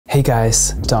Hey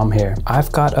guys, Dom here.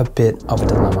 I've got a bit of a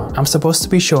dilemma. I'm supposed to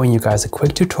be showing you guys a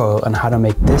quick tutorial on how to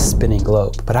make this spinning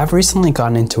globe, but I've recently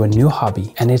gotten into a new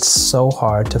hobby and it's so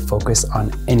hard to focus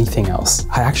on anything else.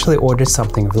 I actually ordered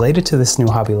something related to this new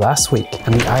hobby last week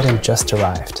and the item just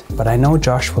arrived, but I know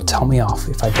Josh will tell me off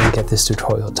if I don't get this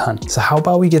tutorial done. So how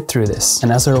about we get through this,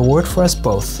 and as a reward for us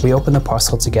both, we open the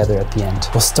parcel together at the end.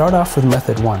 We'll start off with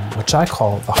method 1, which I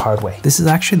call the hard way. This is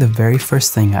actually the very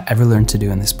first thing I ever learned to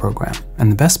do in this program,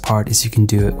 and the best part is you can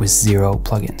do it with 0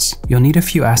 plugins. You'll need a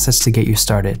few assets to get you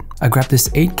started. I grabbed this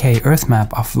 8K Earth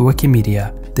map off of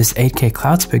Wikimedia, this 8K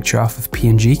clouds picture off of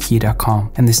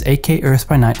pngkey.com, and this 8K Earth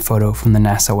by night photo from the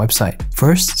NASA website.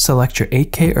 First, select your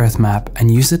 8K Earth map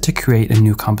and use it to create a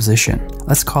new composition.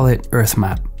 Let's call it Earth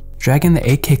map. Drag in the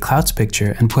 8K clouds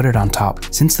picture and put it on top.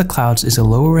 Since the clouds is a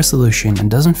lower resolution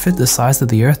and doesn't fit the size of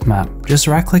the Earth map, just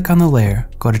right click on the layer,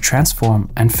 go to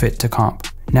transform and fit to comp.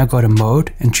 Now go to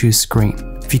mode and choose screen.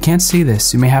 If you can't see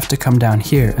this, you may have to come down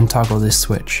here and toggle this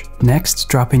switch. Next,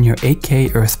 drop in your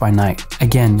 8K Earth by night.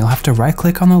 Again, you'll have to right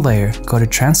click on the layer, go to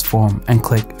transform and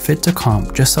click fit to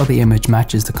comp just so the image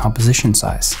matches the composition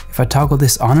size. If I toggle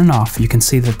this on and off, you can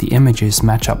see that the images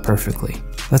match up perfectly.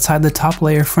 Let's hide the top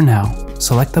layer for now.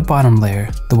 Select the bottom layer,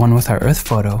 the one with our Earth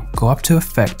photo, go up to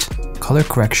Effect, Color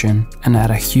Correction, and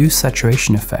add a Hue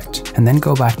Saturation effect, and then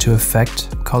go back to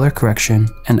Effect, Color Correction,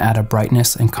 and add a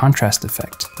Brightness and Contrast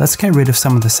effect. Let's get rid of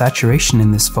some of the saturation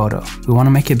in this photo. We want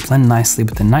to make it blend nicely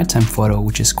with the nighttime photo,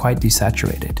 which is quite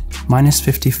desaturated.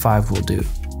 -55 will do.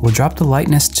 We'll drop the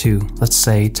lightness to, let's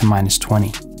say, to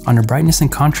 -20. Under Brightness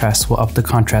and Contrast, we'll up the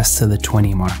contrast to the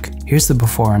 20 mark. Here's the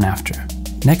before and after.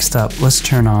 Next up, let's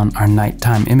turn on our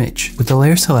nighttime image. With the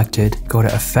layer selected, go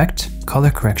to Effect, Color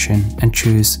Correction, and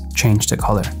choose Change to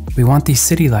Color. We want these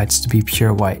city lights to be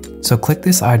pure white. So click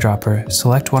this eyedropper,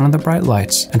 select one of the bright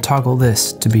lights, and toggle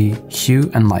this to be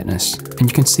Hue and Lightness. And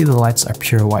you can see the lights are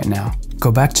pure white now.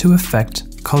 Go back to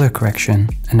Effect, Color Correction,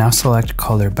 and now select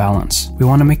Color Balance. We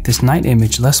want to make this night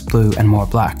image less blue and more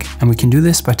black, and we can do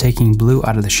this by taking blue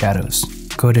out of the shadows.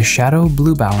 Go to Shadow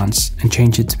Blue Balance and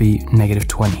change it to be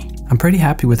 -20. I'm pretty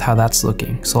happy with how that's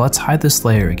looking, so let's hide this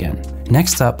layer again.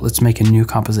 Next up, let's make a new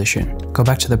composition. Go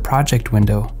back to the project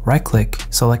window, right click,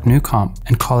 select new comp,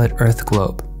 and call it Earth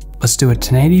Globe. Let's do a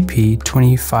 1080p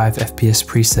 25 FPS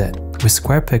preset with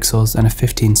square pixels and a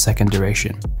 15-second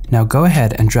duration. Now go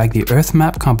ahead and drag the Earth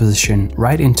map composition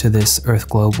right into this Earth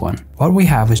Globe one. What we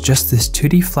have is just this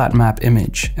 2D flat map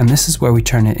image, and this is where we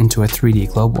turn it into a 3D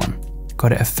globe one. Go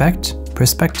to Effect,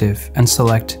 Perspective, and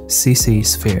select CC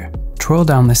Sphere. Twirl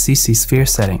down the CC Sphere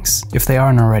settings, if they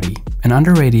aren't already, and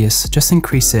under Radius, just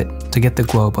increase it to get the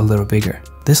globe a little bigger.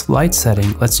 This light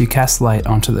setting lets you cast light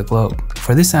onto the globe.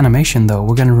 For this animation though,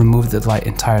 we're going to remove the light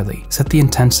entirely. Set the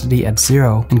intensity at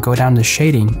 0 and go down to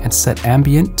shading and set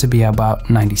ambient to be about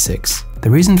 96. The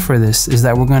reason for this is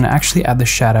that we're going to actually add the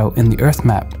shadow in the Earth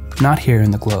map, not here in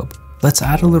the globe. Let's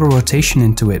add a little rotation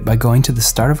into it by going to the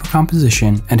start of a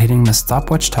composition and hitting the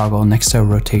stopwatch toggle next to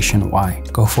rotation Y.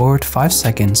 Go forward 5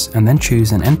 seconds and then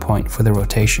choose an endpoint for the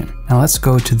rotation. Now let's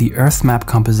go to the Earth map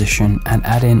composition and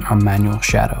add in our manual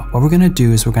shadow. What we're going to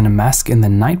do is we're going to mask in the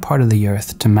night part of the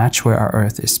Earth to match where our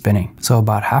Earth is spinning. So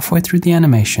about halfway through the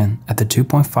animation, at the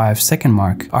 2.5 second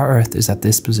mark, our Earth is at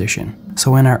this position.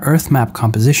 So in our Earth map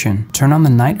composition, turn on the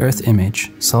night Earth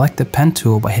image, select the pen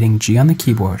tool by hitting G on the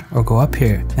keyboard, or go up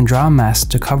here and draw a mask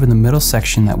to cover the middle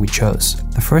section that we chose.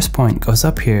 The first point goes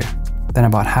up here, then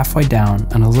about halfway down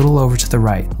and a little over to the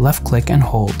right, left click and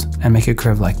hold and make a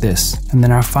curve like this. And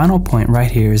then our final point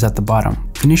right here is at the bottom.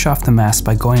 Finish off the mask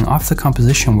by going off the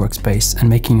composition workspace and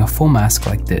making a full mask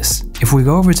like this. If we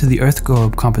go over to the Earth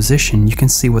Globe composition, you can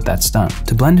see what that's done.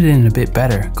 To blend it in a bit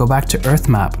better, go back to Earth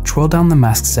Map, twirl down the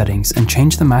mask settings and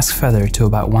change the mask feather to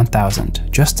about 1000,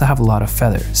 just to have a lot of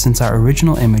feather, since our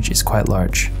original image is quite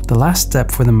large. The last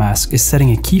step for the mask is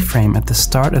setting a keyframe at the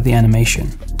start of the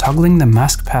animation, toggling the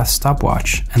mask path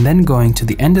stopwatch, and then going to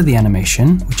the end of the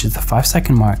animation, which is the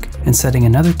 5-second mark, and setting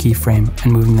another keyframe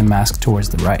and moving the mask towards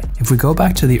the right. If we go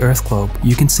back to the Earth Globe,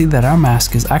 you can see that our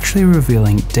mask is actually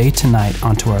revealing day to night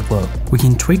onto our globe. We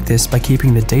can tweak this by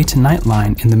keeping the day to night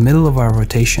line in the middle of our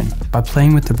rotation by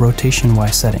playing with the rotation Y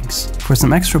settings. For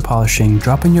some extra polishing,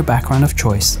 drop in your background of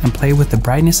choice and play with the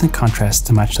brightness and contrast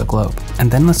to match the globe.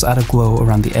 And then let's add a glow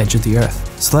around the edge of the Earth.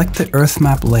 Select the Earth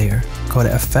map layer, go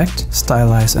to Effect,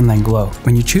 Stylize, focus and then glow.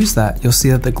 When you choose that, you'll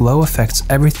see that the glow affects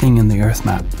everything in the Earth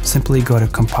map. Simply go to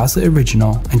Composite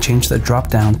Original and change the drop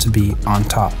down to be on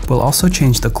top. We'll also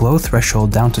change the glow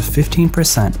threshold down to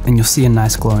 15% and you'll see a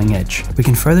nice glowing edge. We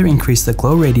can further increase the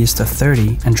glow radius to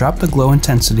 30 and drop the glow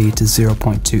intensity to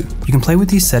 0.2. You can play with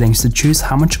these settings to choose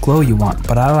how much glow you want,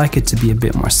 but I like it to be a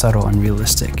bit more subtle and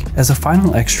realistic. As a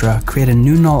final extra, create a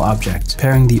new null object,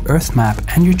 pairing the Earth map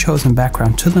and your chosen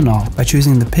background to the null by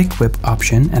choosing the pick whip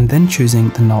option and then choosing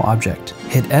the null object.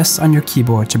 Hit S on your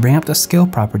keyboard to bring up the scale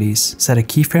properties, set a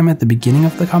keyframe at the beginning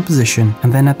of the composition,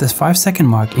 and then at this 5-second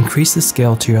mark increase the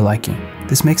scale to your liking.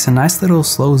 This makes a nice little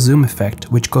slow zoom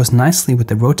effect which goes nicely with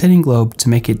the rotating globe to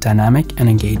make it dynamic and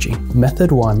engaging.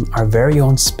 Method 1, our very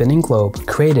own spinning globe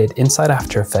created inside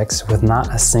After Effects with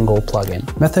not a single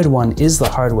plugin. Method 1 is the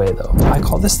hard way though. I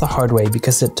call this the hard way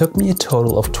because it took me a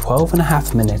total of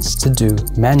 12.5 minutes to do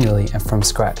manually and from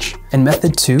scratch. And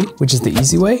method 2, which is the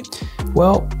easy way,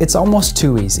 well, it's almost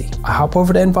too easy. I hop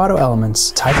over to Envato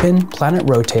Elements, type in planet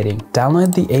rotating,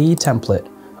 download the AE template,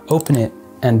 open it,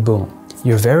 and boom.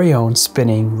 Your very own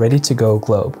spinning, ready to go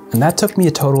globe. And that took me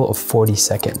a total of 40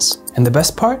 seconds. And the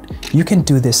best part, you can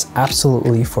do this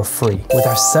absolutely for free with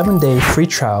our 7-day free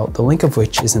trial, the link of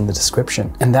which is in the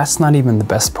description. And that's not even the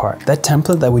best part. That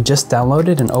template that we just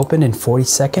downloaded and opened in 40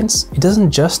 seconds, it doesn't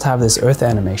just have this Earth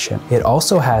animation, it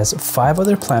also has 5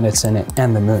 other planets in it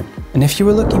and the moon. And if you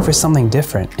were looking for something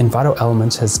different, Envato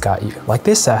Elements has got you, like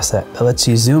this asset that lets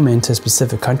you zoom into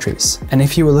specific countries. And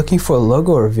if you were looking for a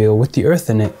logo reveal with the Earth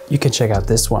in it, you can check out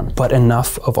this one. But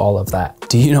enough of all of that.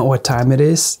 Do you know what time it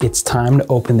is? It's time to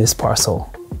open this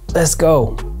parcel. Let's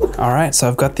go. All right, so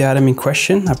I've got the item in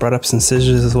question. I brought up some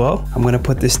scissors as well. I'm gonna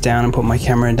put this down and put my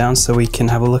camera down so we can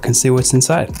have a look and see what's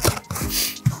inside.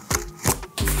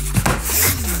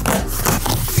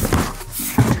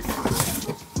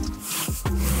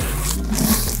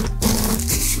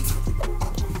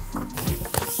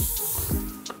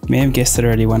 You may have guessed it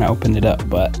already when I opened it up,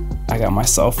 but I got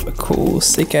myself a cool,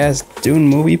 sick-ass Dune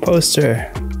movie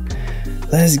poster.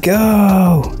 Let's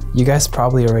go! You guys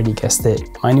probably already guessed it.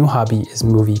 My new hobby is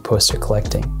movie poster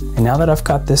collecting. And now that I've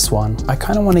got this one, I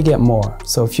kind of want to get more.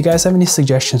 So if you guys have any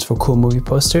suggestions for cool movie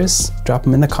posters, drop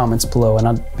them in the comments below and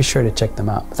I'll be sure to check them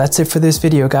out. But that's it for this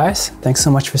video, guys. Thanks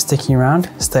so much for sticking around.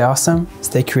 Stay awesome,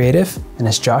 stay creative, and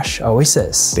as Josh always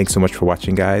says, thanks so much for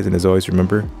watching, guys, and as always,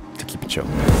 remember to keep it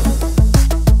chill.